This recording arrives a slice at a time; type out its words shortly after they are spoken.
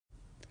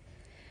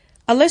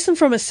A lesson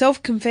from a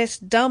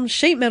self-confessed dumb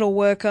sheet metal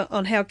worker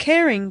on how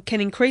caring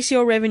can increase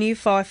your revenue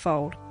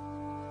fivefold.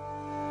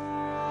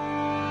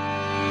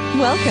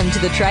 Welcome to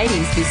the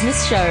Tradies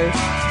Business Show,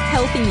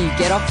 helping you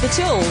get off the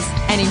tools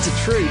and into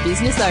true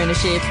business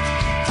ownership,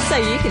 so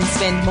you can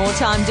spend more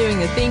time doing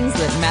the things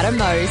that matter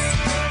most.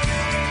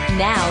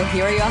 Now,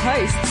 here are your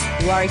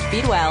hosts, Warwick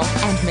Bidwell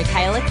and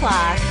Michaela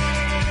Clark.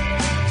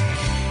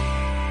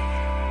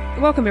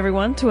 Welcome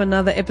everyone to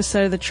another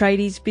episode of the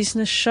Tradies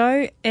Business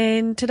Show,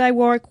 and today,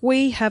 Warwick,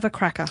 we have a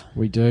cracker.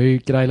 We do.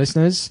 G'day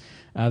listeners.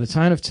 The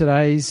tone of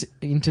today's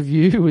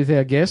interview with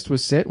our guest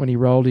was set when he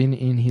rolled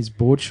in his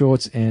board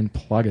shorts and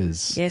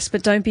pluggers. Yes,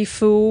 but don't be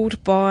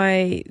fooled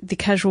by the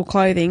casual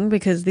clothing,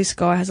 because this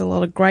guy has a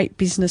lot of great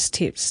business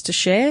tips to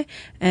share,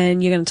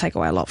 and you're going to take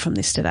away a lot from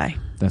this today.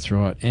 That's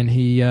right. And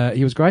he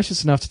was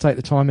gracious enough to take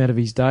the time out of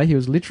his day. He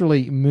was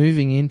literally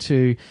moving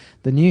into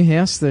the new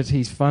house that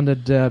he's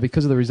funded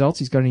because of the results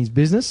he's got in his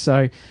business.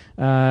 So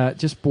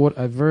just bought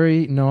a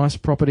very nice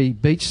property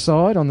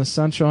beachside on the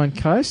Sunshine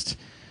Coast.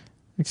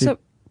 So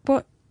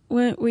what,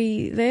 weren't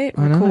we there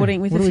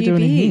recording with a few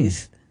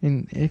beers?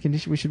 In air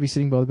conditioning, we should be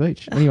sitting by the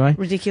beach. Anyway.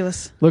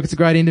 Ridiculous. Look, it's a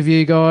great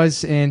interview,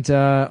 guys, and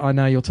I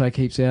know you'll take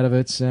heaps out of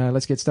it.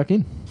 Let's get stuck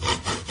in.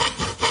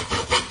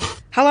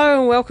 Hello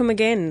and welcome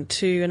again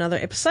to another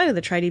episode of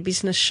the Tradie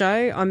Business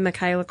Show. I'm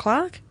Michaela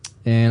Clark.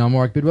 And I'm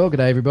Warwick Bidwell.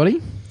 G'day,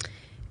 everybody.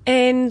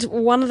 And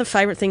one of the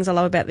favourite things I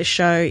love about this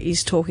show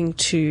is talking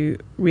to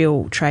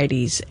real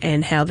tradies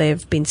and how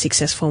they've been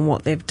successful and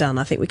what they've done.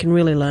 I think we can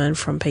really learn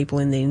from people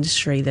in the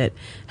industry that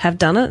have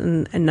done it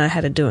and know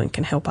how to do it and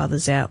can help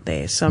others out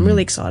there. So I'm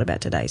really excited about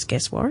today's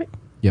guest, Warwick.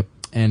 Yep.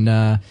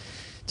 And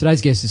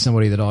today's guest is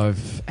somebody that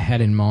I've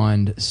had in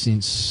mind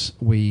since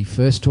we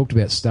first talked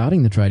about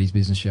starting the Tradies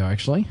Business Show,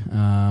 actually,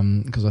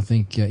 because I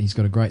think he's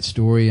got a great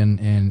story and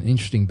an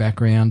interesting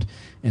background,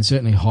 and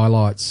certainly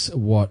highlights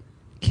what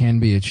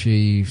can be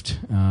achieved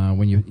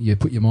when you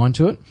put your mind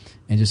to it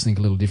and just think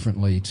a little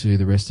differently to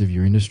the rest of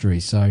your industry.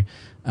 So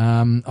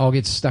I'll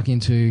get stuck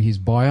into his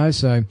bio.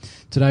 So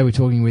today we're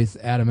talking with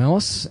Adam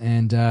Ellis,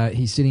 and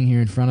he's sitting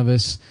here in front of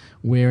us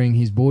wearing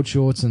his board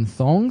shorts and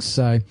thongs.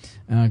 So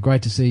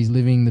great to see he's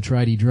living the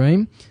tradie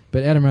dream.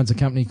 But Adam runs a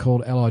company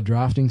called Allied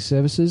Drafting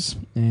Services,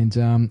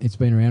 and it's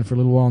been around for a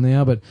little while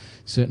now, but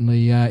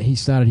certainly he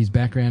started his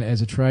background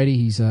as a tradie.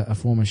 He's a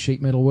former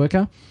sheet metal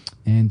worker,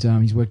 and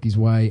he's worked his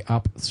way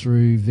up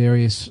through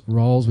various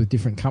roles with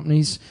different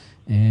companies,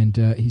 and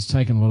he's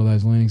taken a lot of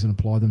those learnings and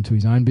applied them to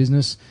his own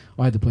business.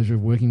 I had the pleasure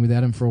of working with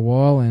Adam for a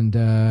while, and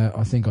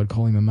I think I'd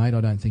call him a mate.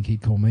 I don't think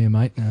he'd call me a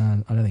mate.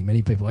 I don't think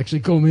many people actually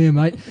call me a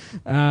mate.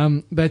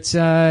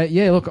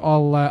 Look,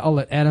 I'll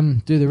let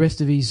Adam do the rest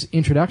of his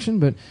introduction,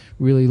 but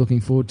really looking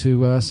forward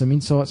to some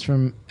insights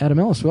from Adam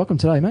Ellis. Welcome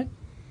today, mate.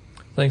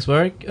 Thanks,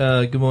 Warwick.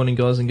 Good morning,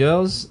 guys and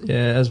girls. Yeah,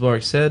 as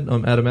Warwick said,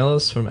 I'm Adam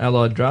Ellis from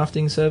Allied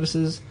Drafting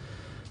Services.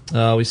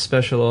 We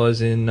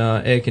specialise in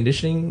air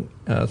conditioning,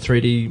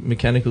 3D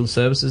mechanical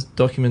services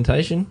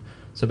documentation.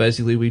 So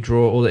basically we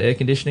draw all the air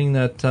conditioning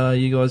that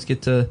you guys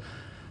get to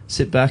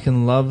sit back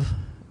and love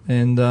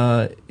and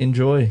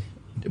enjoy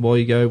while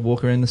you go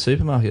walk around the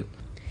supermarket.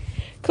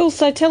 Cool.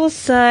 So tell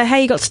us how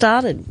you got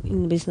started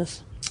in the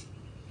business.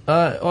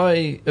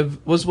 I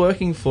was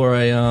working for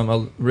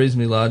a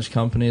reasonably large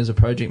company as a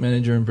project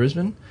manager in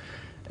Brisbane,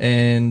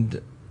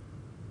 and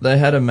they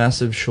had a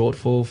massive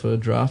shortfall for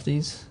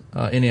draftees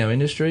in our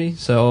industry,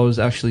 so I was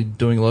actually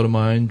doing a lot of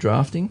my own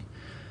drafting,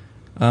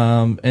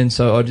 and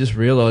so I just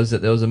realised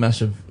that there was a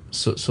massive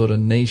sort of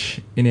niche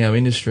in our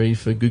industry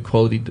for good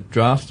quality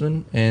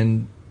draftsmen,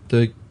 and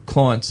the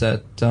clients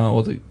that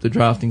or the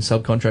drafting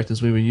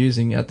subcontractors we were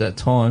using at that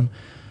time,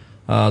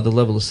 the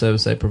level of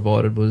service they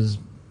provided was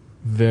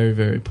very,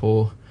 very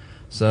poor,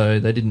 so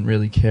they didn't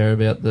really care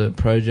about the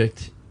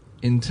project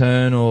in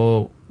turn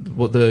or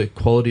what the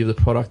quality of the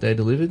product they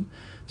delivered,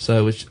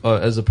 so which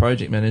as a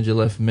project manager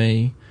left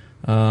me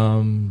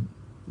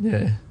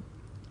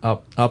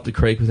up the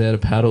creek without a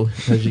paddle,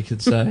 as you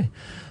could say,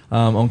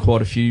 on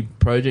quite a few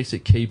projects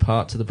at key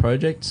parts of the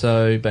project.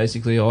 So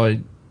basically I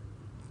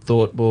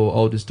thought, well,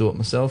 I'll just do it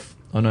myself.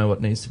 I know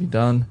what needs to be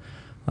done,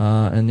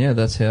 and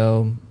that's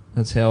how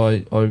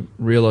I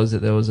realised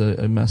that there was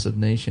a massive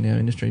niche in our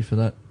industry for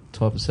that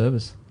type of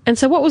service. And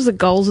so what was the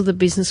goals of the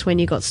business when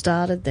you got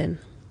started then?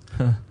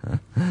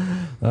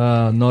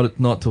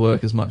 Not to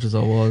work as much as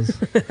I was.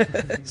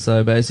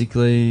 So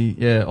basically,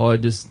 I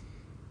just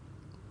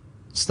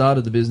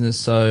started the business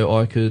so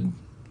I could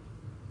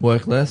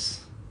work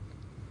less,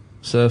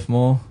 surf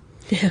more,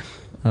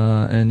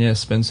 and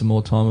spend some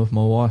more time with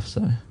my wife.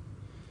 So.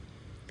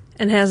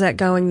 And how's that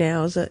going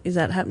now? Is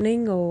that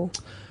happening or?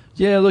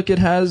 Yeah, look, it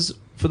has.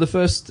 For the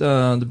first,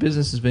 the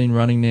business has been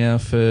running now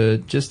for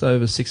just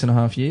over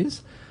 6.5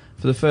 years.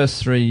 For the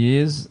first 3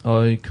 years,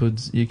 you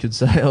could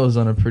say I was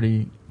on a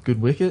pretty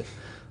good wicket.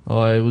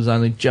 I was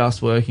only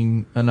just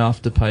working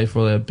enough to pay for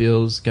all our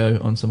bills, go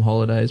on some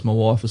holidays. My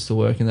wife was still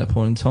working at that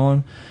point in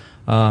time.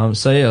 I was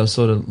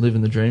sort of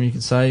living the dream, you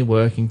could say,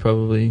 working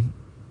probably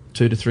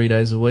 2 to 3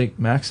 days a week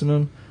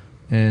maximum,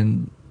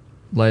 and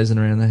lazing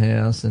around the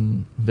house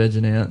and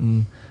vegging out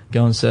and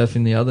going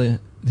surfing the other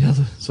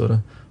sort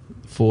of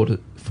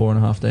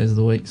 4.5 days of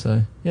the week.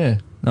 So yeah,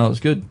 no, it was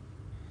good.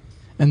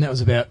 And that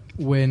was about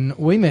when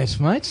we met,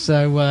 mate.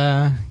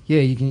 So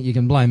you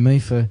can blame me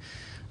for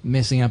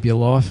messing up your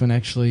life and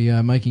actually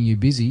making you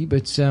busy.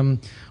 But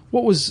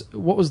what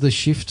was the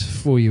shift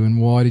for you,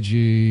 and why did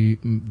you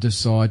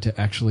decide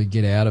to actually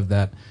get out of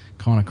that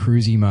kind of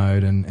cruisy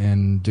mode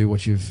and do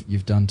what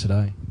you've done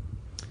today?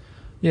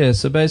 Yeah,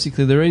 so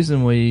basically the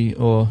reason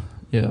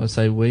I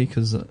say we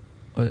because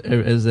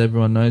as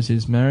everyone knows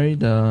who's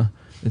married,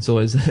 it's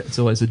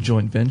always a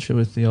joint venture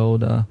with the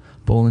old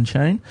ball and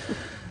chain.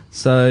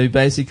 So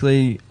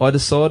basically, I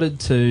decided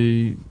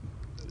to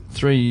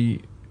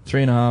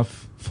 3.5,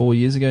 4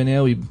 years ago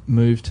now, we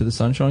moved to the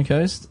Sunshine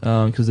Coast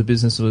because the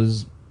business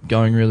was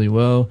going really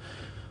well,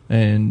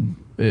 and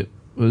it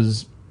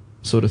was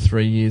sort of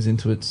 3 years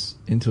into its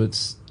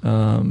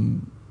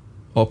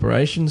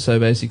operation. So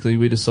basically,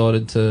 we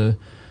decided to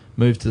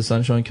move to the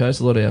Sunshine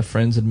Coast. A lot of our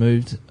friends had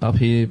moved up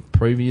here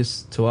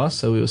previous to us,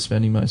 so we were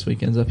spending most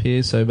weekends up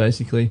here. So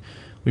basically,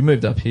 we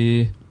moved up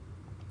here,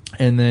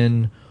 and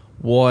then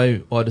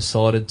why I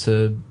decided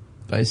to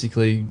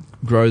basically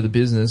grow the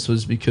business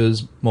was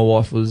because my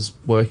wife was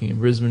working in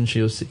Brisbane.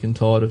 She was sick and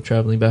tired of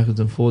travelling backwards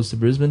and forwards to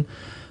Brisbane.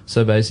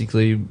 So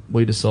basically,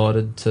 we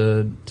decided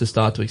to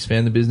start to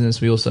expand the business.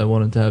 We also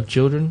wanted to have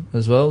children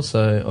as well.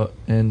 So,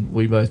 and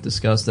we both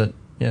discussed that,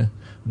 yeah,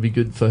 it'd be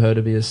good for her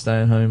to be a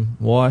stay-at-home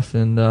wife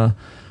and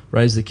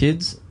raise the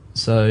kids.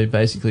 So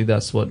basically,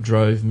 that's what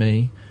drove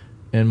me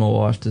and my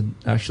wife to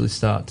actually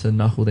start to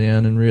knuckle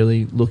down and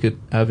really look at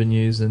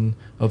avenues and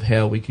of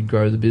how we could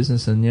grow the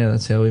business. And yeah,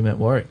 that's how we met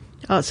Warwick.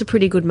 Oh, it's a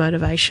pretty good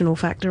motivational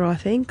factor, I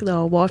think, the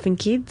whole wife and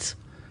kids.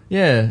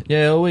 Yeah,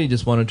 we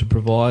just wanted to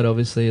provide,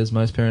 obviously, as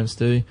most parents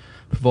do,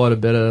 provide a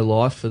better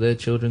life for their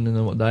children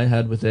than what they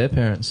had with their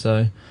parents.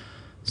 So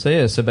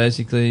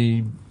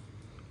basically,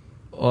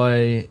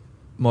 my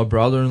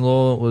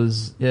brother-in-law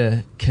was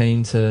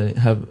keen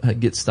to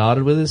get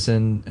started with us,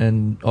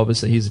 and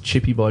obviously he's a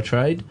chippy by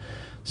trade,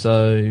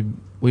 so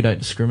we don't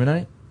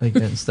discriminate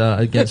against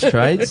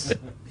trades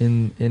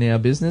in our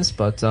business.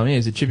 But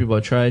he's a chippy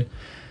by trade.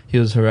 He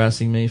was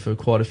harassing me for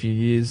quite a few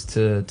years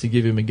to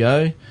give him a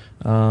go.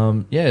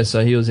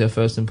 So he was our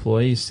first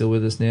employee. He's still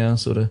with us now,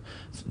 sort of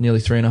nearly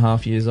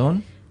 3.5 years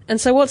on.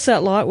 And so what's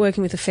that like,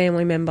 working with a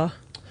family member?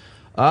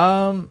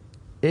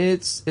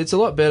 It's a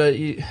lot better.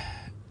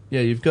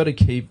 You've got to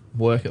keep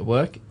work at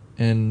work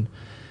and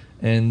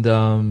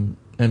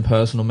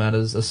personal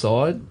matters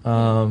aside.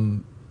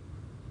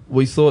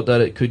 We thought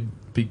that it could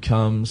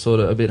become sort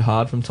of a bit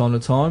hard from time to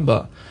time,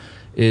 but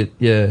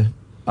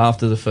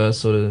after the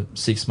first sort of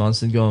 6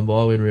 months had gone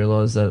by, we'd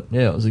realised that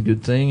it was a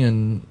good thing,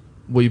 and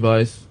we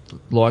both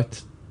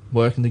liked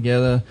working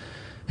together.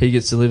 He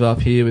gets to live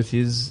up here with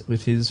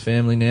his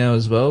family now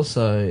as well,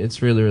 so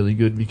it's really, really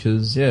good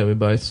because we're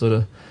both sort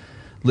of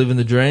living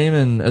the dream.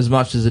 And as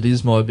much as it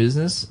is my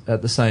business,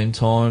 at the same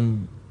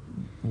time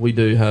we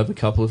do have a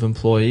couple of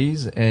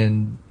employees,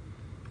 and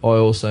I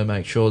also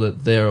make sure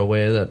that they're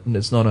aware that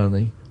it's not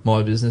only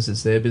my business,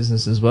 it's their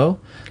business as well.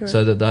 Correct.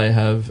 So that they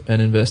have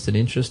an invested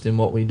interest in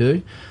what we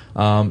do,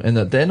 and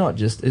that they're not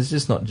just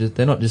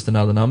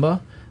another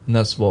number. And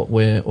that's what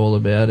we're all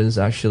about, is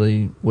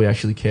we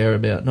actually care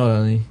about not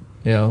only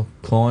our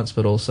clients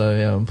but also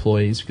our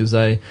employees, because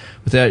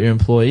without your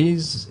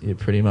employees, you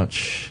pretty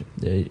much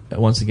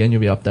once again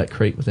you'll be up that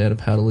creek without a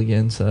paddle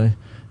again. So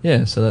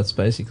that's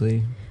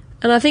basically.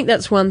 And I think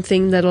that's one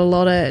thing that a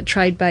lot of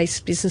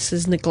trade-based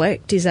businesses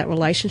neglect, is that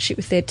relationship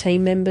with their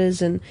team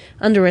members, and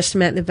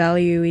underestimate the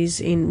value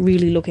is in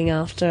really looking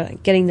after,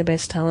 getting the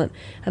best talent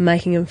and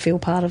making them feel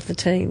part of the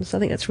team. So I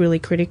think that's really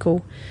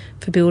critical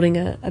for building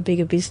a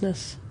bigger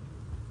business.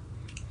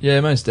 Yeah,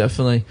 most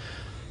definitely.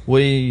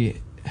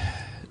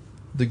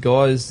 The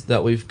guys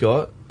that we've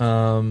got,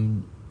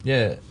 have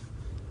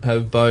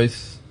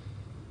both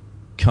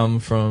come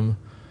from,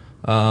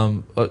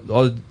 I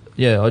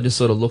just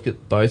sort of look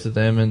at both of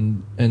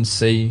them and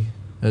see,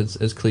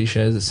 as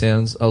cliche as it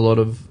sounds, a lot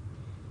of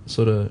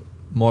sort of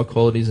my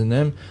qualities in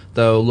them.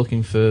 They were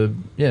looking for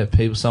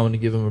someone to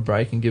give them a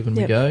break and give them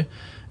a go,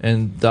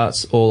 and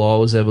that's all I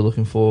was ever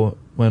looking for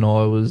when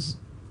I was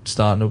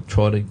starting to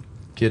try to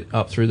get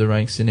up through the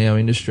ranks in our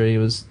industry. It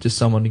was just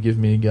someone to give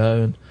me a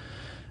go,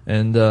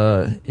 and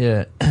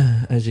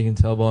as you can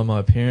tell by my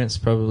appearance,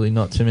 probably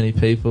not too many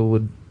people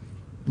would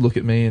look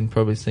at me and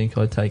probably think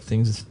I take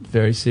things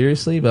very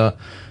seriously, but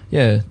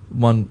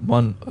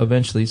one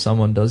eventually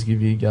someone does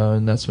give you a go,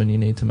 and that's when you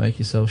need to make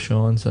yourself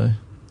shine. So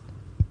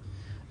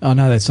I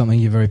know that's something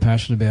you're very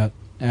passionate about,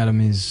 Adam,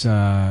 is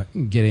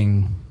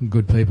getting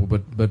good people,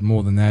 but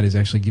more than that is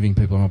actually giving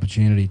people an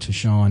opportunity to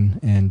shine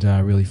and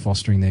really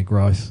fostering their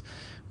growth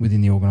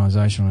within the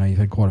organisation. I know you've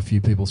had quite a few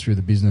people through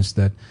the business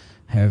that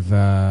have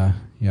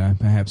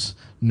perhaps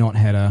not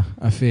had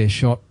a fair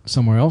shot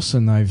somewhere else,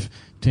 and they've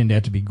turned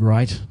out to be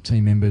great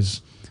team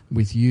members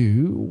with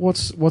you.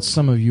 What's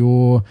some of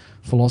your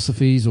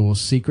philosophies or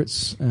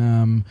secrets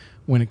when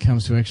it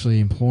comes to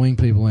actually employing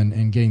people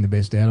and getting the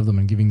best out of them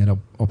and giving that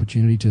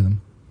opportunity to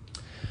them?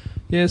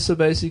 Yeah, so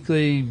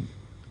basically,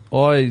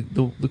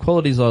 the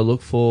qualities I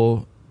look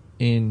for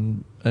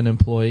in an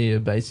employee are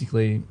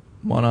basically,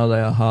 one, are they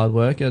a hard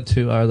worker?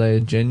 Two, are they a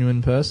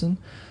genuine person?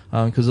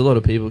 Because a lot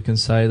of people can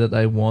say that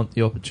they want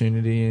the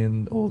opportunity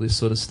and all this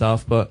sort of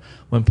stuff, but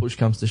when push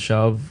comes to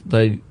shove,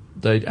 they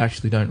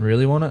actually don't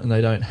really want it and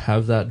they don't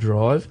have that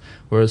drive.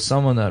 Whereas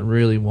someone that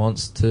really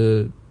wants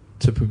to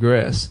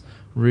progress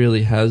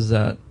really has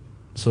that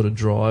sort of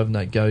drive and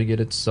that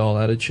go-getter style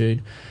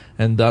attitude,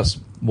 and that's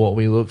what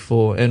we look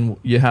for. And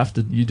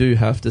you do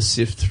have to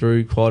sift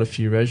through quite a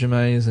few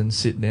resumes and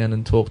sit down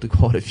and talk to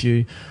quite a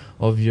few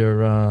of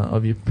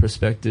your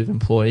prospective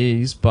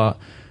employees. But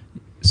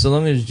so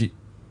long as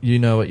you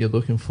know what you're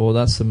looking for,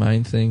 that's the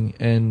main thing.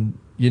 And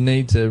you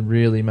need to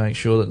really make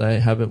sure that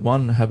they have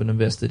an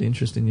invested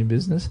interest in your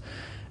business.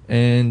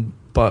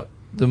 But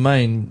the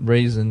main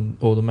reason,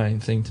 or the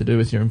main thing to do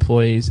with your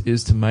employees,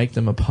 is to make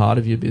them a part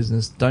of your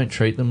business. Don't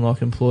treat them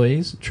like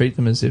employees. Treat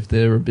them as if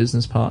they're a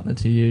business partner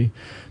to you,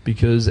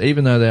 because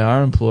even though they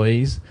are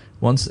employees,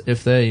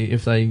 if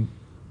they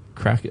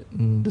crack it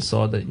and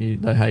decide that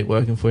they hate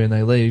working for you and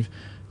they leave,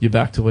 you're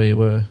back to where you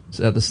were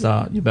at the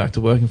start. You're back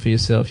to working for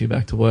yourself. You're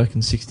back to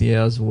working 60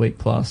 hours a week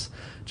plus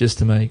just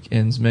to make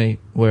ends meet.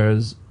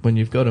 Whereas when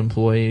you've got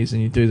employees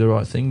and you do the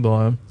right thing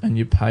by them and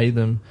you pay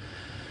them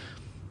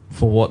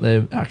for what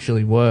they're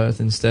actually worth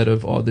instead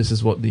of, this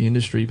is what the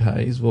industry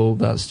pays, well,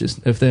 that's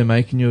just, if they're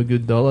making you a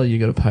good dollar, you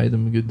got to pay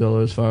them a good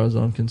dollar as far as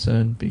I'm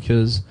concerned,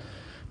 because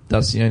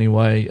that's the only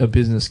way a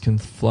business can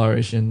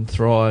flourish and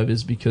thrive,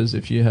 is because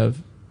if you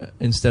have,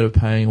 instead of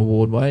paying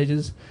award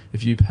wages,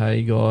 if you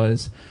pay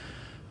guys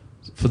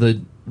for the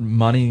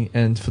money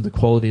and for the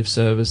quality of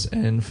service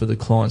and for the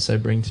clients they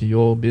bring to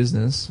your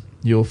business,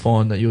 you'll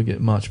find that you'll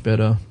get much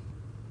better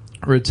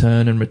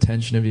return and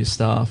retention of your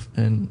staff,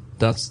 and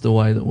that's the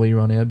way that we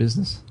run our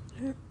business.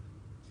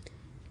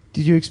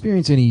 Did you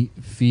experience any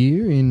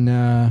fear in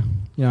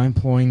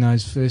employing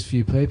those first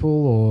few people,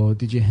 or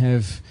did you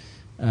have...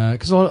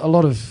 Because a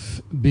lot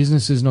of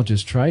businesses, not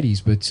just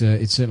tradies, but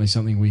it's certainly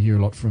something we hear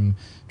a lot from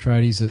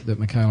tradies that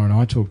Michaela and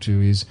I talk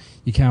to, is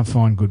you can't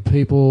find good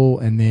people,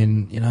 and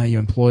then you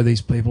employ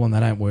these people and they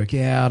don't work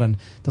out, and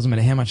it doesn't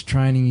matter how much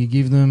training you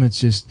give them, it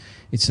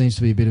seems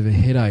to be a bit of a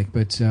headache.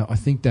 But I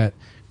think that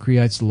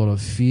creates a lot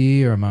of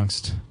fear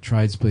amongst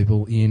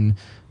tradespeople in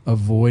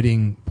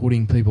avoiding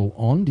putting people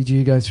on. Did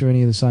you go through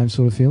any of the same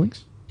sort of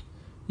feelings?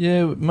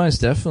 Yeah,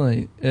 most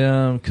definitely.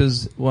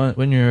 Because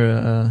when you're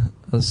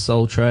a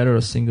sole trader or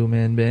a single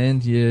man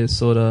band,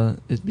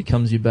 it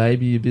becomes your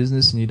baby, your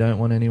business, and you don't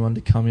want anyone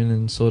to come in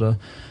and sort of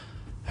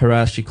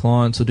harass your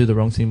clients or do the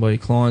wrong thing by your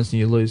clients and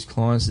you lose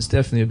clients. It's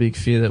definitely a big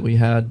fear that we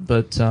had,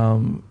 but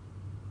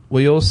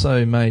we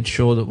also made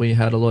sure that we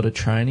had a lot of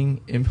training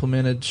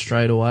implemented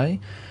straight away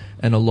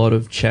and a lot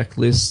of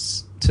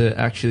checklists to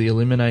actually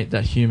eliminate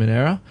that human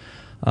error.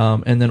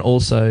 And then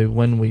also,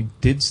 when we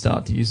did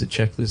start to use the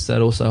checklist,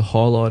 that also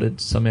highlighted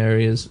some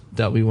areas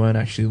that we weren't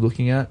actually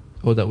looking at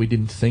or that we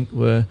didn't think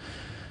were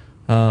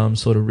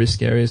sort of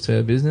risk areas to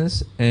our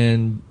business.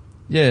 And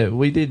yeah,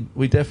 we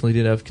definitely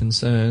did have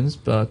concerns,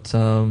 but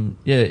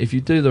if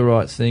you do the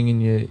right thing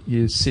and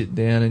you sit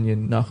down and you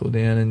knuckle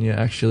down and you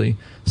actually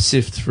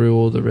sift through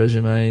all the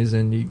resumes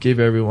and you give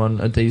everyone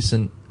a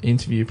decent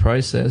interview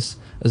process,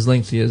 as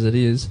lengthy as it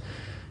is,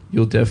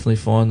 you'll definitely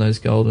find those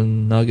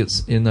golden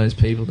nuggets in those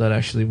people that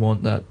actually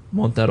want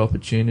that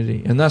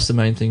opportunity. And that's the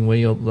main thing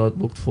we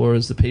looked for,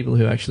 is the people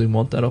who actually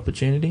want that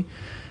opportunity.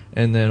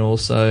 And then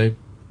also,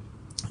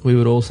 we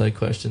would also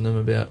question them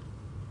about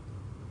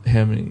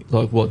how many,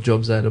 what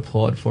jobs they'd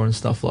applied for and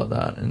stuff like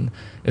that. And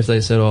if they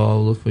said,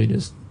 look, we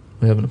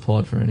haven't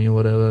applied for any or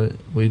whatever,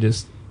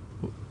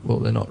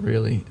 they're not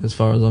really, as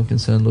far as I'm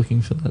concerned,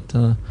 looking for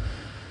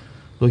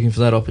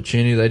that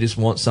opportunity. They just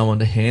want someone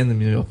to hand them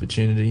the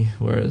opportunity.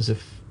 Whereas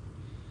if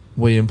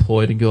we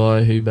employed a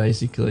guy who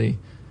basically,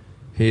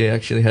 he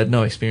actually had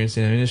no experience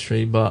in our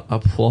industry but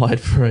applied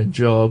for a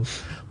job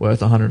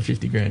worth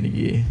 $150,000 a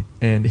year,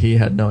 and he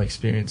had no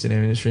experience in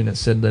our industry, and it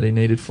said that he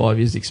needed 5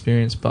 years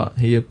experience, but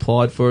he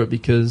applied for it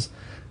because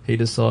he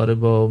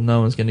decided, well,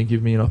 no one's going to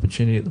give me an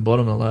opportunity at the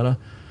bottom of the ladder.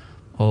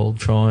 I'll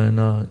try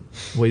and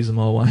weasel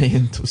my way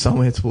into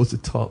somewhere towards the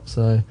top.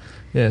 So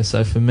yeah,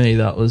 so for me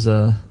that was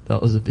a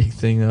big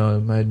thing that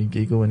made me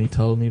giggle when he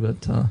told me.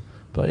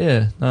 But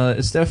yeah, no,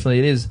 it's definitely,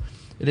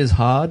 it is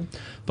hard.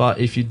 But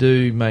if you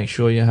do make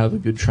sure you have a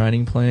good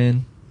training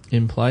plan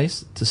in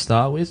place to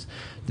start with,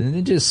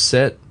 then just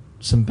set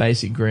some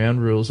basic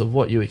ground rules of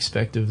what you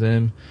expect of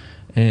them,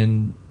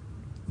 and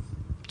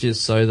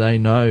just so they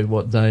know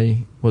what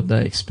they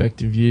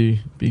expect of you.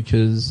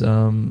 Because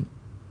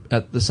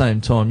at the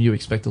same time, you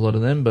expect a lot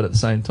of them, but at the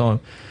same time,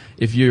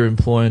 if you're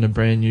employing a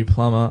brand new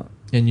plumber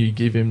and you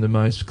give him the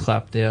most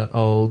clapped out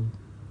old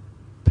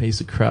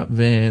piece of crap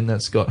van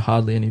that's got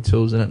hardly any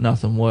tools in it,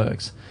 nothing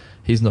works,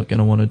 he's not going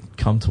to want to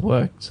come to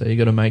work. So you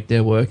got to make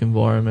their work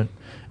environment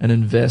and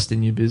invest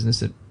in your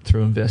business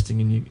through investing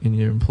in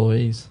your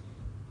employees.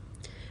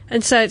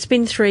 And so it's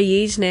been 3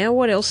 years now.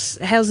 What else?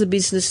 How's the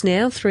business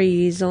now, 3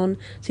 years on,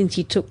 since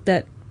you took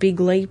that big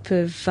leap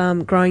of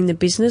growing the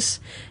business.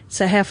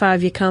 So how far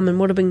have you come, and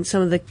what have been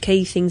some of the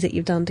key things that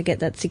you've done to get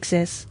that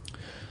success?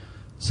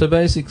 So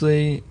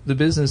basically, the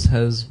business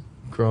has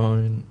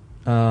grown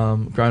a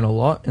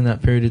lot in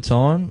that period of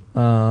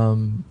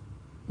time.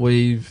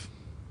 We've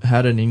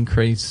had an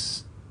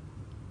increase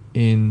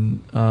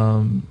in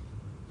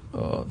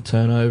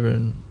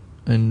turnover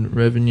and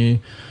revenue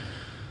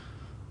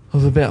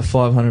of about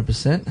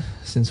 500%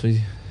 since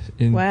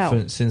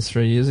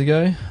 3 years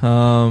ago.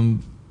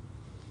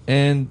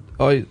 And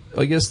I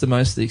guess the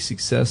most of the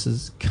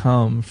successes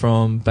come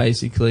from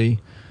basically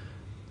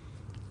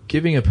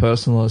giving a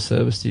personalised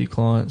service to your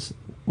clients.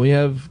 We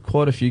have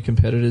quite a few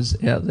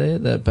competitors out there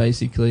that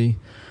basically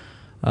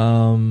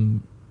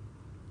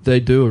they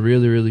do a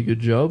really, really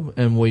good job,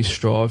 and we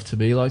strive to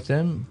be like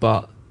them.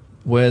 But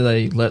where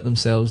they let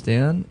themselves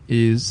down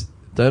is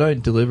they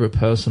don't deliver a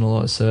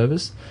personalised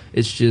service.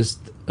 It's just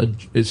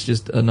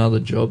another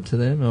job to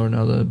them or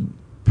another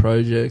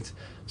project.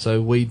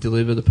 So we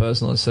deliver the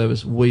personalised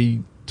service.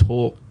 We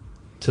talk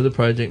to the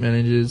project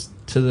managers,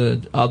 to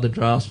the other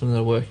draftsmen that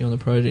are working on the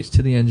projects,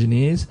 to the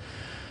engineers.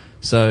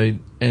 So,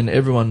 and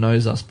everyone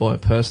knows us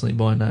personally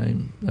by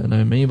name. They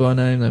know me by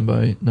name.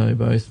 They know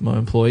both my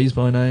employees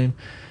by name.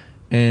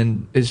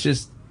 And it's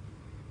just,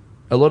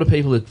 a lot of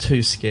people are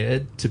too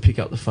scared to pick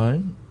up the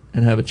phone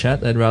and have a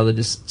chat. They'd rather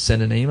just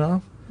send an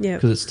email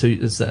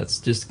because that's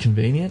just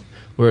convenient.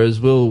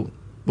 Whereas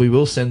we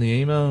will send the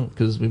email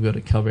because we've got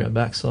to cover our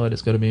backside.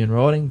 It's got to be in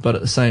writing. But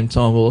at the same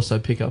time, we'll also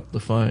pick up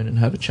the phone and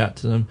have a chat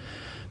to them,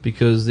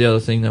 because the other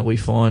thing that we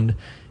find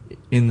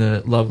in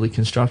the lovely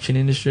construction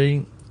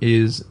industry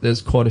is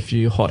there's quite a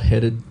few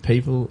hot-headed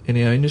people in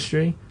our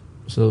industry,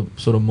 so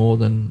sort of more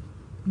than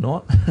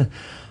not.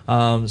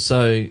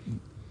 So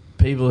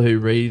people who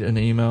read an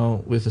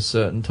email with a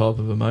certain type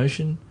of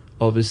emotion,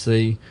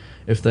 obviously,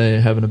 if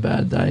they're having a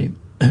bad day,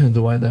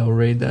 the way they'll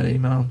read that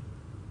email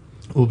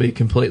will be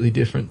completely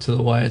different to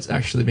the way it's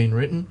actually been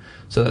written.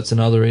 So that's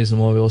another reason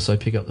why we also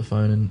pick up the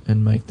phone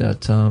and make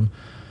that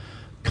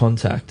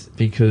contact,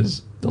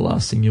 because the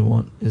last thing you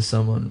want is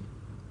someone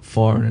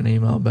firing an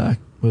email back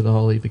with a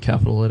whole heap of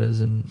capital letters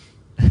and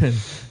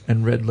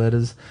red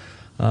letters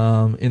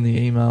in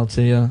the email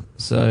to you.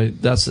 So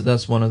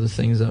that's one of the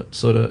things that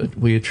sort of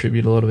we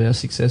attribute a lot of our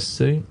success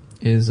to,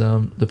 is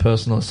the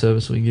personalised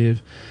service we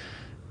give.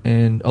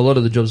 And a lot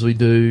of the jobs we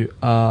do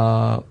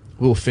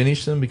we'll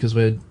finish them because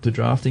we're the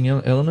drafting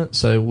element,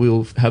 so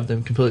we'll have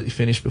them completely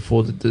finished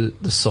before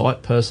the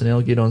site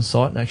personnel get on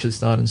site and actually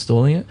start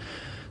installing it.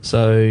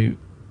 So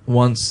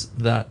once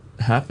that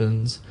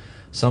happens,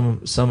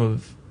 some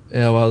of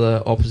our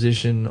other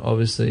opposition,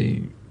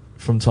 obviously,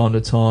 from time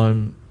to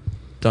time,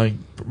 don't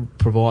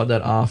provide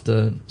that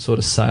after sort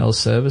of sales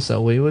service that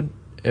we would.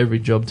 Every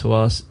job to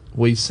us,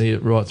 we see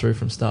it right through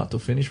from start to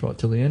finish, right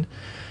till the end.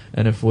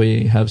 And if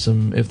we have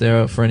if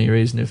there are, for any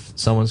reason, if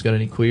someone's got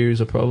any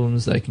queries or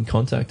problems, they can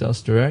contact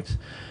us direct.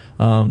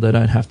 They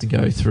don't have to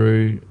go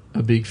through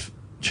a big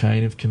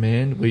chain of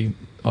command. We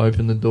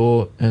open the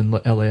door and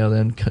allow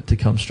them to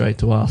come straight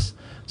to us,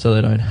 so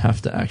they don't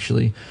have to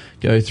actually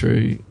go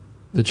through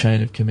the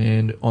chain of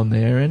command on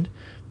their end,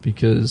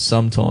 because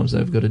sometimes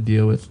they've got to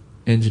deal with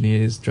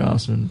engineers,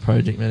 draftsmen,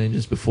 project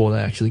managers before they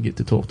actually get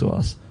to talk to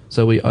us.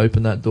 So we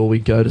open that door, we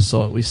go to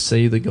site, we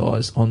see the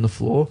guys on the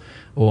floor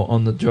or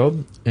on the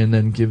job, and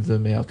then give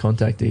them our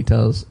contact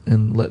details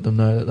and let them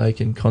know that they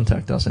can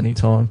contact us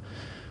anytime,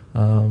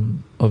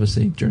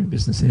 obviously during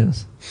business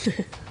hours.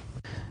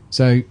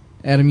 So,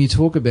 Adam, you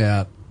talk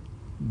about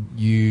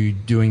you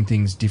doing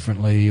things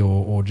differently,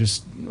 or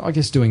just, I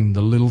guess, doing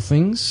the little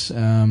things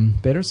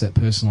better. It's that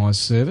personalised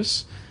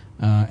service.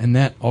 And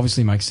that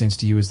obviously makes sense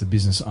to you as the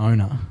business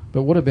owner.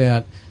 But what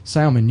about,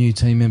 say I'm a new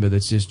team member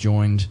that's just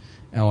joined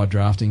Allied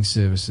Drafting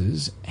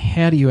Services,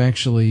 how do you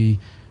actually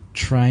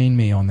train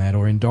me on that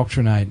or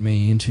indoctrinate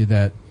me into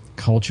that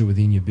culture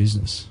within your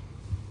business?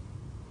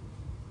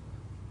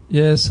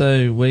 Yeah,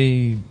 so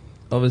we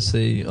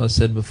obviously, I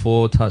said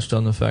before, touched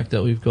on the fact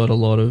that we've got a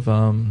lot of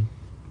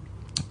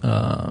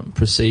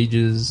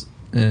procedures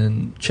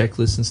and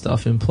checklists and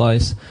stuff in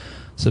place.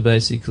 So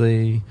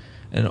basically,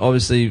 and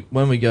obviously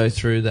when we go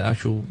through the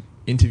actual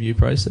interview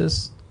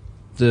process,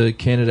 the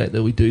candidate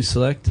that we do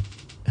select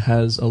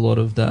has a lot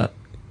of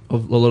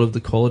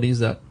the qualities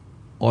that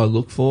I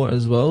look for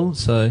as well.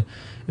 So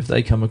if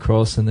they come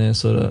across and they're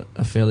sort of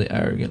a fairly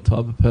arrogant type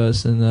of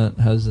person that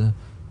has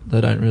they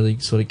don't really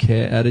sort of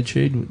care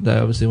attitude, they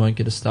obviously won't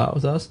get a start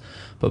with us.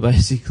 But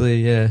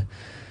basically, yeah,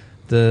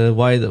 the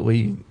way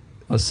that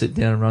I sit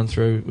down and run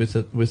through with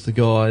the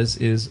guys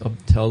is I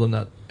tell them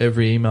that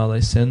every email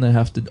they send, they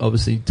have to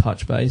obviously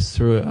touch base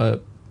through a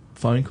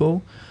phone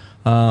call,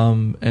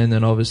 and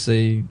then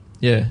obviously,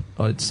 yeah,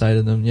 I'd say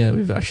to them, yeah,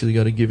 we've actually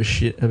got to give a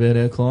shit about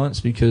our clients,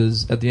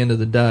 because at the end of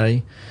the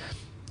day,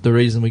 the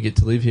reason we get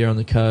to live here on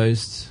the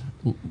coast,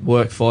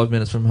 work 5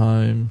 minutes from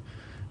home,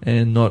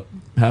 and not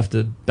have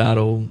to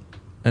battle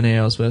an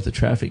hour's worth of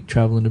traffic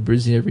travelling to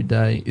Brizzy every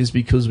day is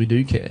because we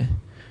do care.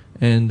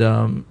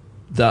 And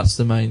that's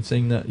the main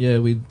thing that, yeah,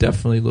 we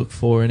definitely look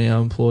for in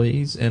our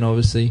employees. And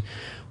obviously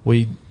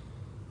we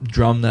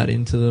drum that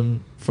into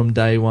them from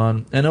day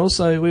one. And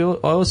also,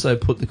 I also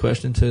put the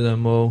question to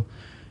them, well,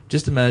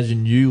 just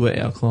imagine you were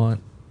our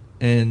client,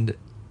 and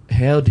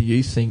how do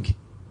you think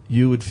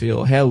you would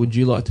feel? How would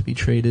you like to be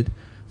treated?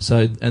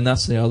 So, and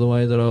that's the other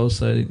way that I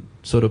also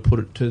sort of put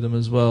it to them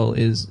as well,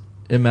 is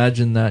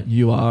imagine that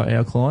you are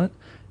our client,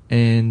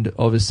 and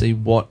obviously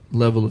what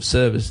level of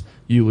service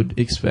you would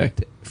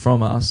expect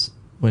from us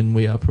when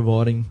we are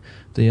providing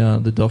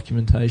the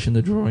documentation,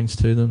 the drawings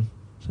to them.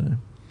 So,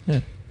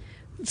 yeah.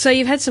 So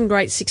you've had some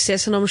great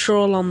success, and I'm sure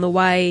along the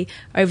way,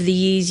 over the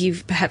years,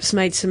 you've perhaps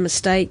made some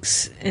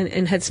mistakes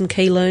and had some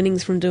key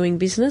learnings from doing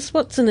business.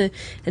 What's an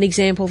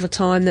example of a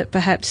time that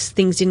perhaps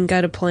things didn't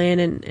go to plan,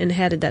 and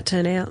how did that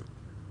turn out?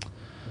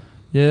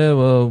 Yeah,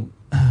 well,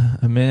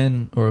 a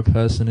man or a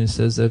person who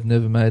says they've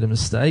never made a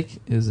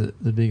mistake is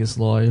the biggest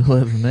lie you'll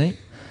ever meet.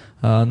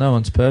 No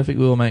one's perfect.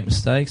 We all make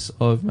mistakes.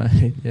 I've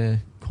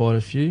made, quite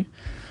a few.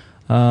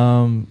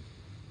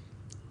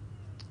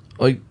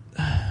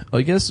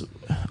 I guess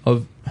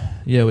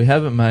we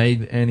haven't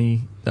made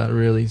any that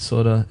really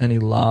sort of any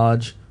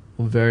large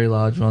or very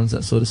large ones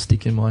that sort of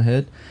stick in my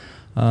head.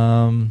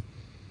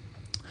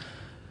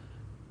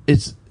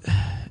 It's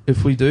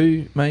if we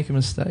do make a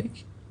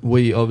mistake,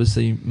 we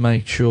obviously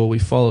make sure we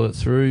follow it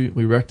through,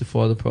 we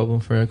rectify the problem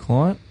for our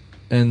client,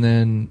 and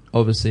then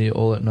obviously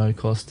all at no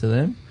cost to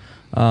them.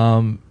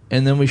 And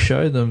then we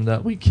show them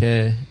that we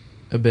care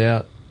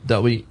about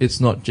that. It's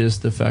not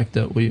just the fact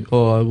that we've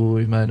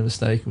made a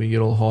mistake, we get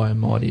all high and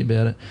mighty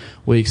about it.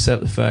 We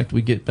accept the fact,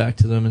 we get back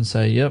to them and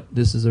say, yep,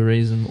 this is the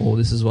reason, or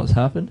this is what's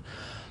happened.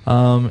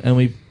 And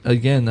we,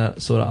 again,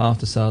 that sort of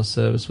after sales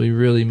service, we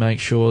really make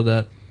sure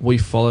that we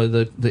follow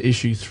the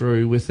issue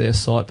through with their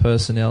site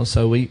personnel,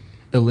 so we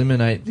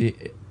eliminate the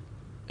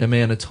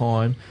amount of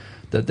time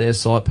that their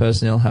site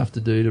personnel have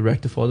to do to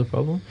rectify the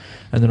problem.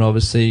 And then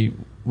obviously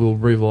we'll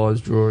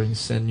revise drawings,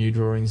 send new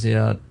drawings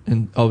out,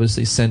 and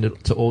obviously send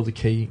it to all the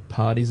key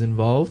parties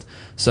involved,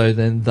 so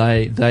then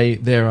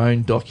their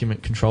own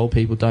document control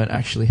people don't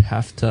actually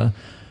have to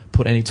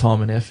put any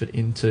time and effort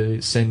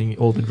into sending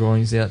all the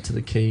drawings out to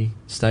the key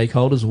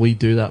stakeholders. We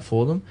do that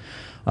for them.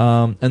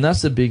 And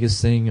that's the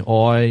biggest thing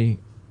I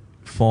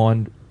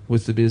find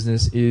with the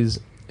business is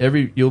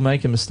you'll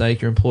make a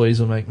mistake, your employees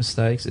will make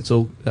mistakes.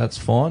 That's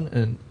fine,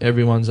 and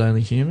everyone's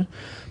only human.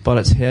 But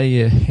it's how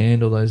you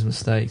handle those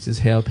mistakes is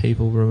how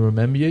people will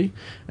remember you,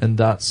 and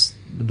that's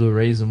the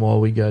reason why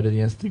we go to the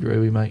nth degree.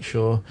 We make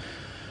sure.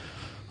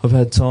 I've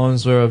had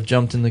times where I've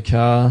jumped in the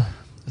car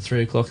at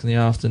 3 o'clock in the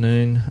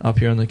afternoon up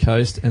here on the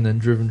coast and then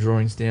driven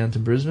drawings down to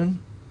Brisbane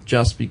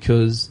just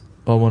because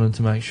I wanted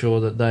to make sure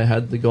that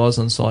the guys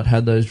on site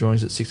had those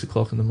drawings at 6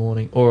 o'clock in the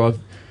morning, or I've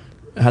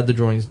had the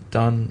drawings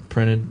done,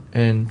 printed,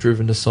 and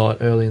driven to site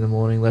early in the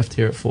morning, left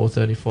here at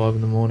 4:35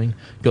 in the morning,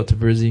 got to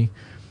Brizzy,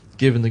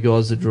 given the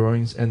guys the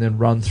drawings, and then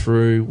run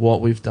through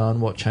what we've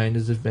done, what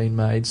changes have been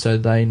made, so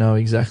they know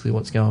exactly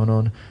what's going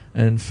on.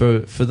 And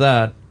for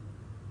that,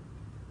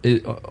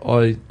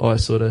 I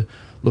sort of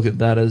look at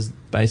that as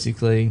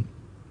basically,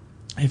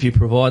 if you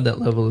provide that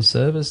level of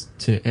service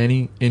to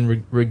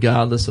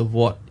regardless of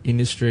what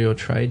industry or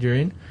trade you're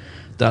in,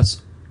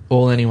 that's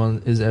all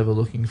anyone is ever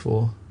looking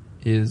for,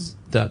 is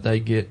that they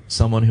get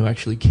someone who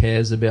actually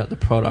cares about the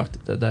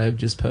product that they have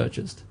just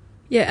purchased.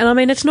 Yeah, and I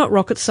mean, it's not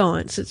rocket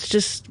science. It's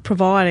just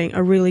providing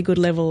a really good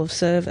level of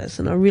service,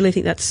 and I really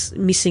think that's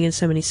missing in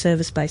so many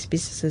service-based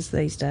businesses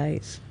these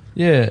days.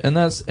 Yeah,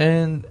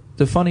 and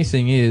the funny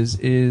thing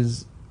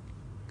is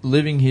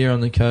living here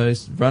on the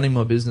coast, running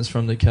my business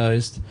from the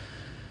coast,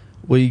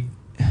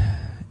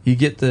 you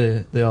get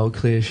the old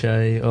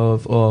cliche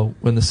of,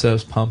 when the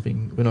surf's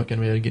pumping, we're not going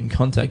to be able to get in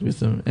contact with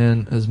them.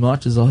 And as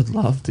much as I'd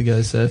love to go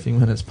surfing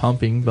when it's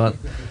pumping, but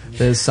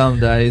there's some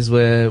days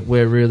where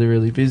we're really,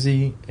 really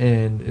busy,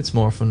 and it's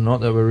more often than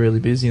not that we're really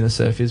busy and the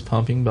surf is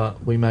pumping,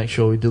 but we make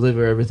sure we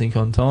deliver everything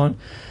on time.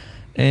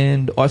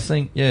 And I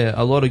think,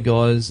 a lot of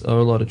guys, or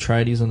a lot of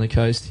tradies on the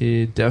coast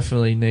here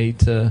definitely need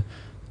to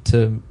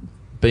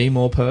be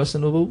more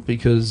personable,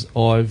 because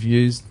I've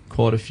used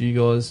quite a few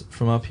guys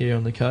from up here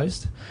on the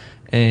coast.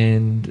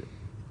 And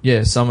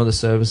some of the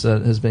service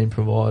that has been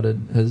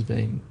provided has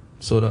been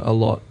sort of a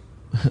lot,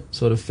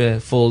 sort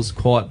of falls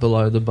quite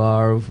below the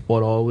bar of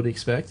what I would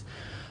expect.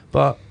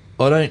 But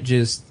I don't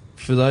just,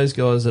 for those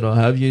guys that I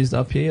have used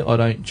up here, I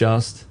don't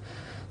just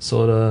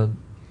sort of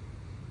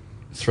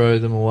throw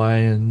them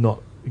away and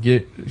not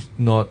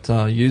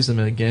use them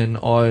again.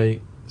 I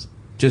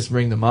just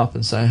ring them up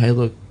and say, hey,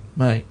 look,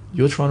 mate,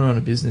 you're trying to run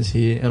a business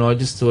here, and I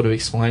just sort of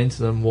explain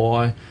to them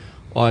why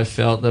I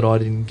felt that I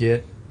didn't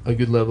get a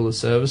good level of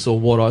service, or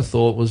what I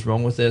thought was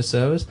wrong with their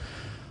service.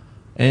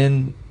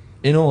 And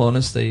in all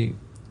honesty,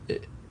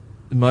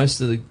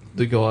 most of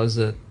the guys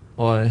that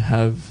I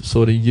have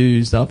sort of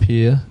used up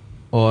here,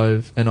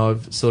 I've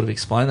sort of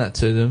explained that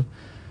to them,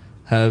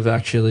 have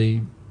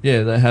actually,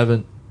 they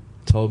haven't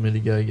told me to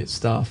go get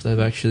stuff. They've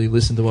actually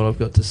listened to what I've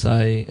got to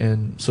say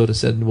and sort of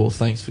said, well,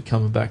 thanks for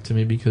coming back to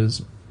me,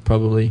 because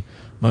probably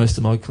most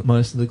of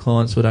the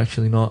clients would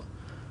actually not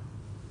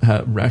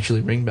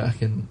actually ring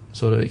back and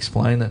sort of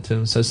explain that to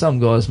them. So some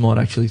guys might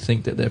actually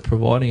think that they're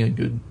providing a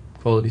good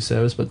quality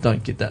service but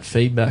don't get that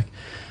feedback.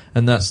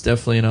 And that's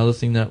definitely another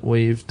thing that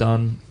we've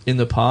done in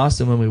the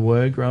past, and when we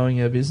were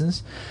growing our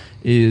business,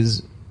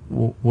 is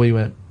we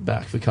went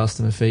back for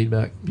customer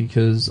feedback,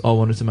 because I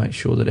wanted to make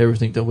sure that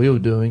everything that we were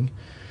doing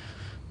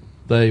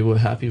they were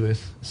happy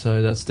with.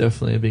 So that's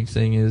definitely a big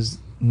thing, is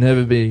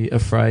never be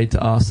afraid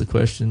to ask the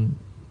question,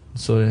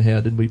 sort of,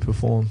 how did we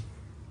perform?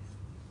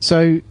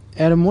 So,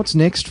 Adam, what's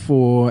next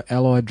for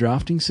Allied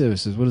Drafting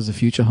Services? What does the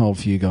future hold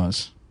for you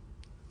guys?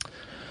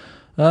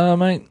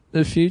 Mate,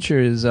 the future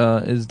is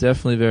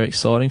definitely very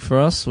exciting for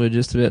us. We're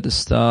just about to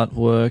start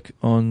work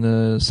on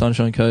the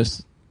Sunshine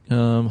Coast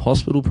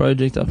hospital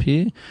project up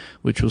here,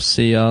 which will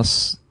see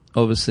us,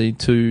 obviously,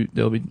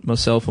 there'll be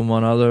myself and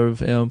one other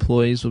of our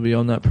employees will be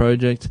on that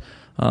project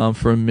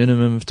for a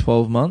minimum of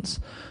 12 months.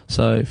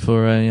 So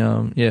for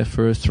a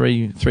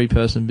three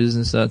person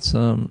business, that's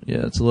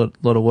it's a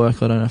lot of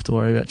work I don't have to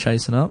worry about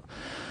chasing up.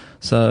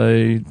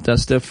 So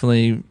that's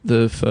definitely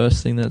the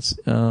first thing that's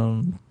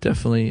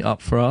definitely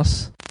up for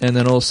us. And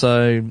then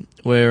also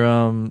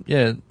we're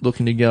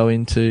looking to go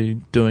into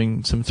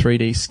doing some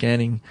 3D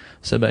scanning.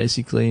 So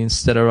basically,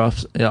 instead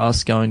of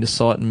us going to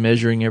site and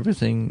measuring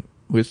everything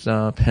with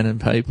pen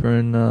and paper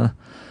and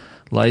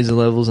laser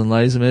levels and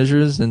laser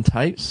measures and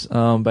tapes,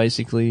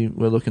 basically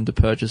we're looking to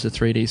purchase a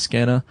 3D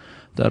scanner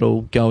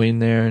that'll go in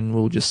there and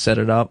we'll just set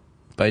it up.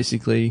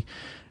 Basically,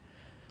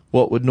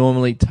 what would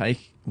normally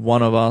take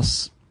one of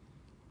us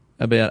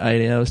about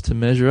 8 hours to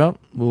measure up,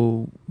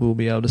 we'll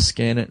be able to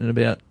scan it in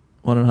about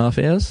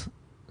 1.5 hours.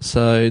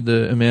 So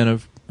the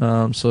amount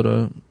of sort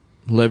of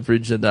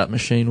leverage that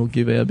machine will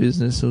give our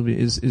business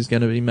is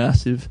going to be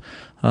massive.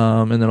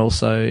 And then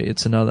also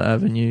it's another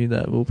avenue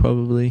that we'll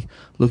probably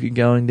look at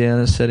going down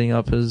and setting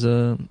up as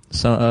an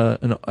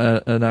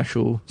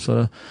actual sort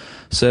of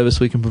service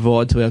we can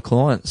provide to our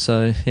clients.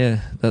 So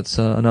yeah, that's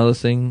another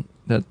thing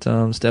that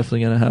is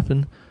definitely going to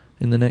happen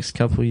in the next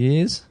couple of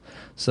years.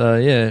 So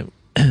yeah,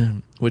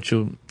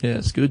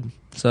 it's good.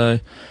 So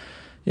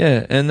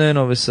yeah, and then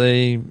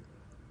obviously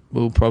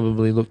we'll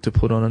probably look to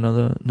put on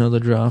another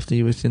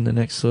drafty within the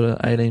next sort of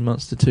 18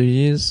 months to 2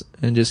 years,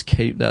 and just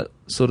keep that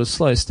sort of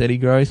slow, steady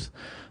growth.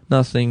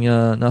 Nothing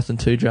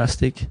too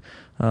drastic.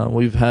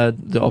 We've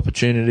had the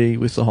opportunity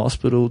with the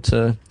hospital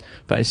to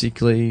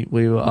basically,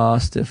 we were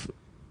asked if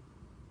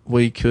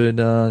we could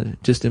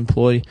just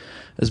employ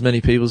as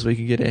many people as we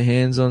could get our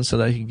hands on, so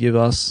they could give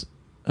us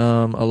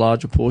a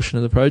larger portion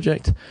of the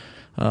project.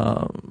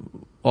 I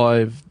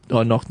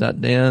knocked that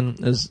down,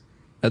 as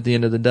at the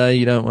end of the day,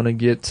 you don't want to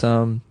get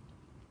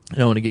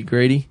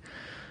greedy.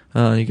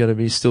 You got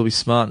to still be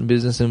smart in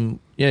business, and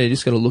you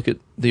just got to look at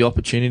the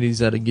opportunities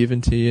that are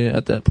given to you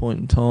at that point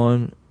in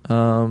time,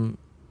 and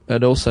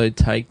also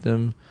take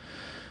them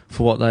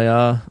for what they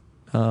are.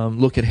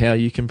 Look at how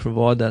you can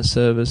provide that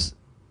service,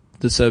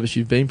 the service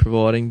you've been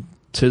providing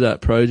to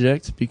that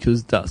project,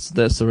 because that's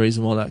the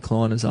reason why that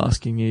client is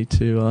asking you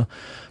to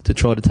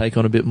try to take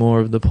on a bit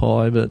more of the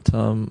pie. But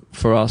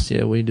for us,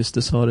 we just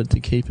decided to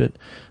keep it,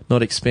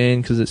 not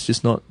expand, because it's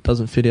just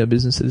doesn't fit our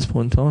business at this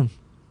point in time.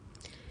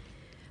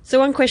 So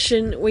one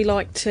question we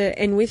like to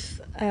end with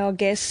our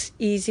guests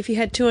is, if you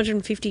had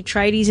 250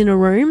 tradies in a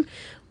room,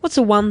 what's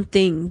the one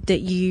thing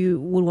that you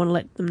would want to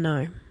let them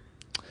know?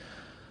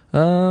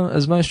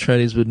 As most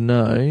tradies would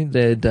know,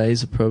 their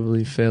days are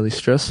probably fairly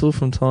stressful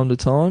from time to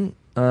time.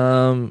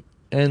 And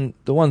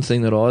the one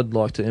thing that I'd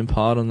like to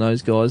impart on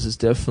those guys is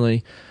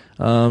definitely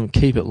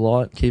keep it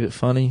light, keep it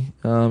funny,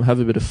 have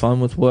a bit of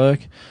fun with work.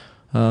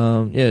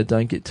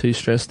 Don't get too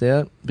stressed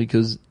out,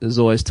 because there's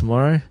always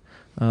tomorrow.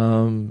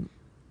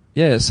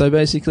 So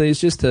basically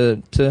it's just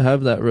to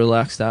have that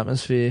relaxed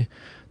atmosphere.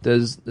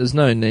 There's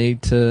no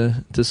need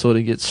to sort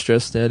of get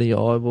stressed out of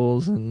your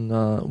eyeballs and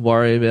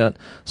worry about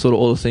sort of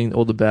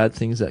all the bad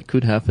things that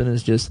could happen.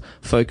 Is just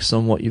focus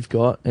on what you've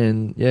got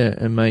and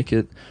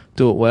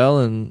do it well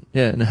and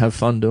have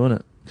fun doing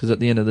it. Because at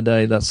the end of the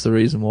day, that's the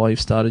reason why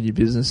you've started your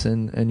business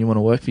and you want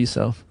to work for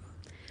yourself.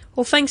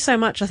 Well, thanks so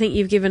much. I think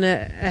you've given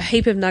a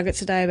heap of nuggets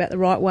today about the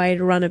right way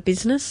to run a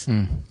business.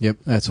 Yep,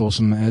 that's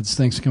awesome, Ads.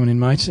 Thanks for coming in,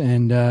 mate.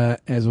 And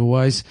as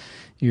always,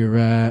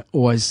 you're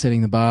always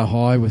setting the bar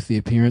high with the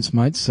appearance,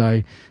 mate.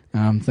 So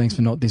thanks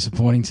for not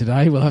disappointing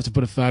today. We'll have to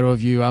put a photo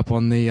of you up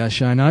on the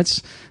show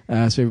notes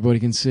so everybody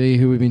can see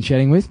who we've been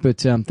chatting with. But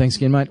thanks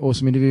again, mate.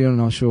 Awesome interview, and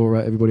I'm sure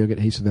everybody will get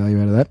heaps of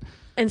value out of that.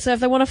 And so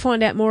if they want to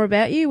find out more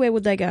about you, where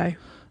would they go?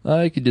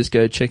 You could just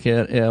go check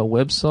out our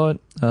website,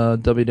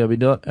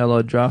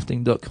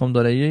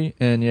 www.allieddrafting.com.au,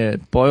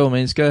 and by all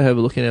means, go have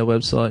a look at our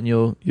website, and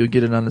you'll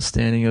get an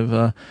understanding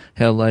of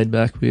how laid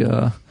back we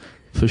are,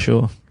 for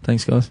sure.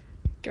 Thanks, guys.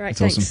 Great, That's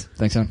thanks. Awesome.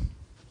 Thanks, Adam.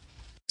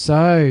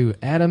 So,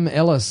 Adam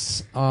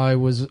Ellis, I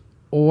was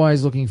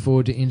always looking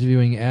forward to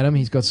interviewing Adam.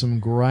 He's got some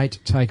great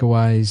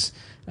takeaways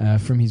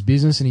from his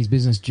business and his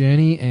business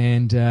journey,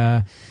 and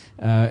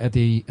at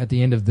the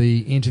end of the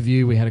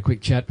interview, we had a quick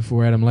chat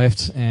before Adam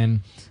left, and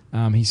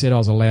he said I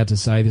was allowed to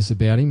say this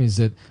about him, is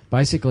that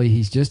basically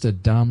he's just a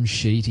dumb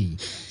sheetie.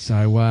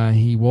 So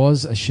he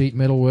was a sheet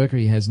metal worker.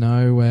 He has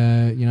no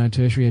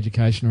tertiary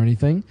education or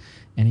anything,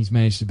 and he's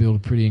managed to build a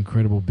pretty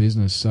incredible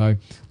business. So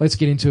let's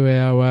get into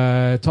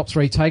our top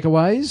 3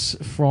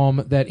 takeaways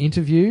from that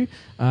interview.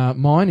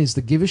 Mine is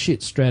the give a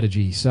shit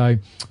strategy. So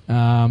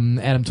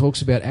Adam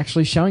talks about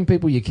actually showing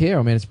people you care.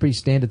 I mean, it's a pretty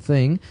standard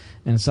thing,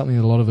 and it's something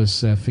that a lot of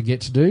us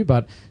forget to do,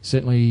 but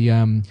certainly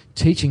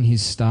teaching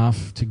his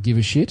staff to give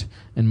a shit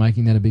and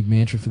making that a big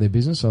mantra for their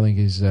business, I think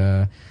is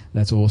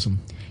that's awesome.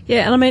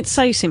 Yeah, and I mean, it's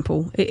so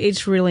simple.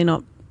 It's really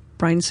not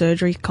brain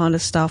surgery kind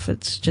of stuff.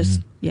 It's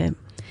just,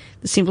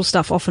 the simple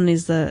stuff often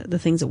is the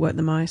things that work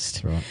the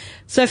most. That's right.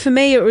 So for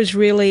me, it was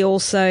really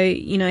also,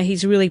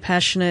 he's really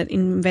passionate in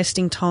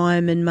investing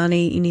time and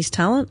money in his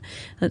talent.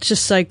 And it's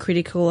just so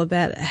critical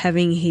about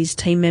having his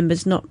team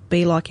members not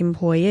be like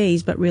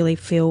employees, but really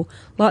feel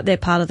like they're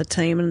part of the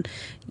team. And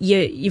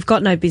you've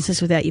got no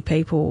business without your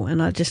people.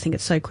 And I just think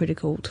it's so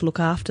critical to look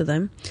after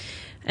them.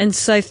 And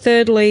so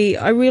thirdly,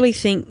 I really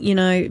think,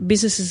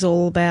 business is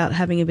all about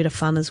having a bit of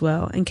fun as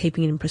well and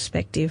keeping it in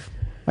perspective.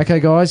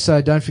 Okay, guys,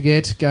 so don't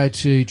forget, go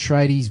to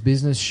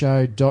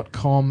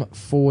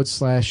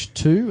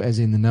tradiesbusinessshow.com/2, as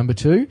in the number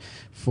 2,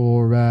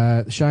 for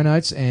the show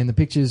notes and the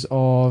pictures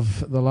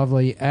of the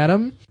lovely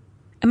Adam.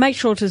 And make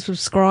sure to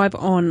subscribe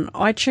on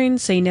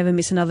iTunes so you never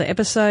miss another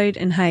episode.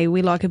 And hey,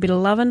 we like a bit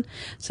of lovin',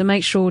 so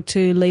make sure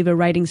to leave a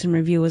ratings and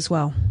review as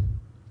well.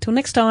 Till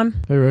next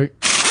time. Hooroo.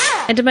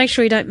 And to make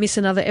sure you don't miss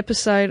another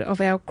episode of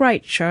our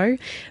great show,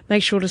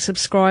 make sure to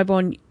subscribe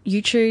on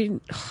YouTube.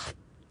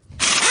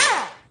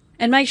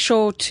 And make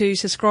sure to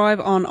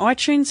subscribe on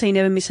iTunes so you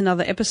never miss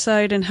another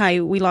episode. And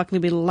hey, we like a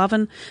little bit of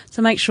lovin',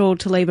 so make sure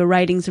to leave a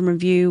ratings and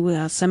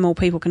review so more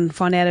people can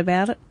find out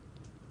about it.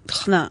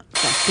 No,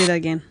 let's do that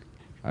again.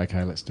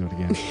 Okay, let's do it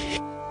again.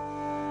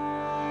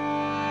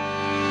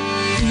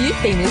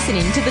 You've been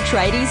listening to the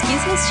Tradies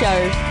Business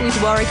Show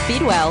with Warwick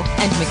Bidwell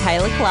and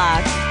Michaela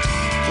Clark.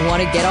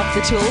 Want to get off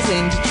the tools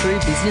and into true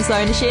business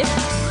ownership?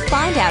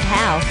 Find out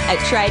how at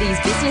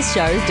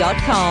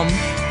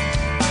tradiesbusinessshow.com.